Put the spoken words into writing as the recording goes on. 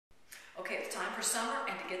time for summer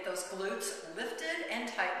and to get those glutes lifted and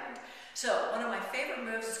tightened. So one of my favorite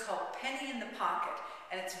moves is called penny in the pocket,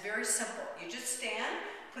 and it's very simple. You just stand,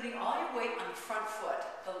 putting all your weight on the front foot.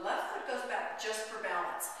 The left foot goes back just for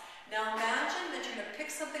balance. Now imagine that you're going to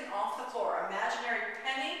pick something off the floor, imaginary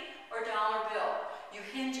penny or dollar bill. You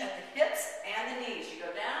hinge at the hips and the knees. You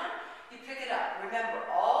go down, you pick it up. Remember,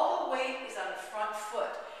 all the weight is on the front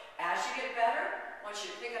foot. As you get better, once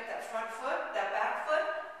you pick up that front foot, that back foot,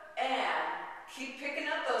 and keep picking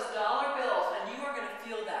up those dollar bills, and you are going to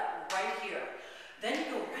feel that right here. Then you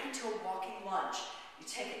go right into a walking lunge. You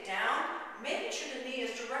take it down, making sure the knee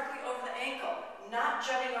is directly over the ankle, not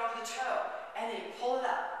jutting over the toe, and then you pull it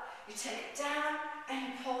up. You take it down, and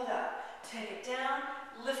you pull it up. Take it down,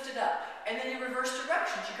 lift it up. And then you reverse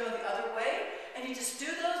directions. You go the other way, and you just do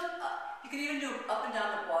those. You can even do them up and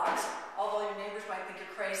down the blocks, although your neighbors might think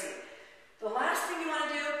you're crazy. The last thing you want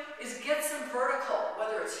to do is get some vertical,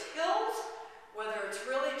 whether it's hills, whether it's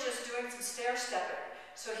really just doing some stair stepping.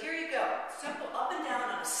 So here you go. Simple up and down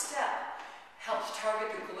on a step helps target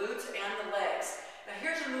the glutes and the legs. Now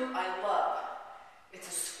here's a move I love. It's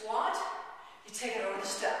a squat. You take it over the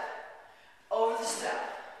step, over the step,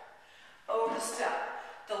 over the step.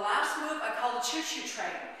 The last move I call the choo-choo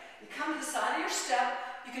train. You come to the side of your step.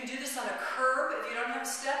 You can do this on a curb if you don't have a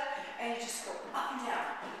step, and you just go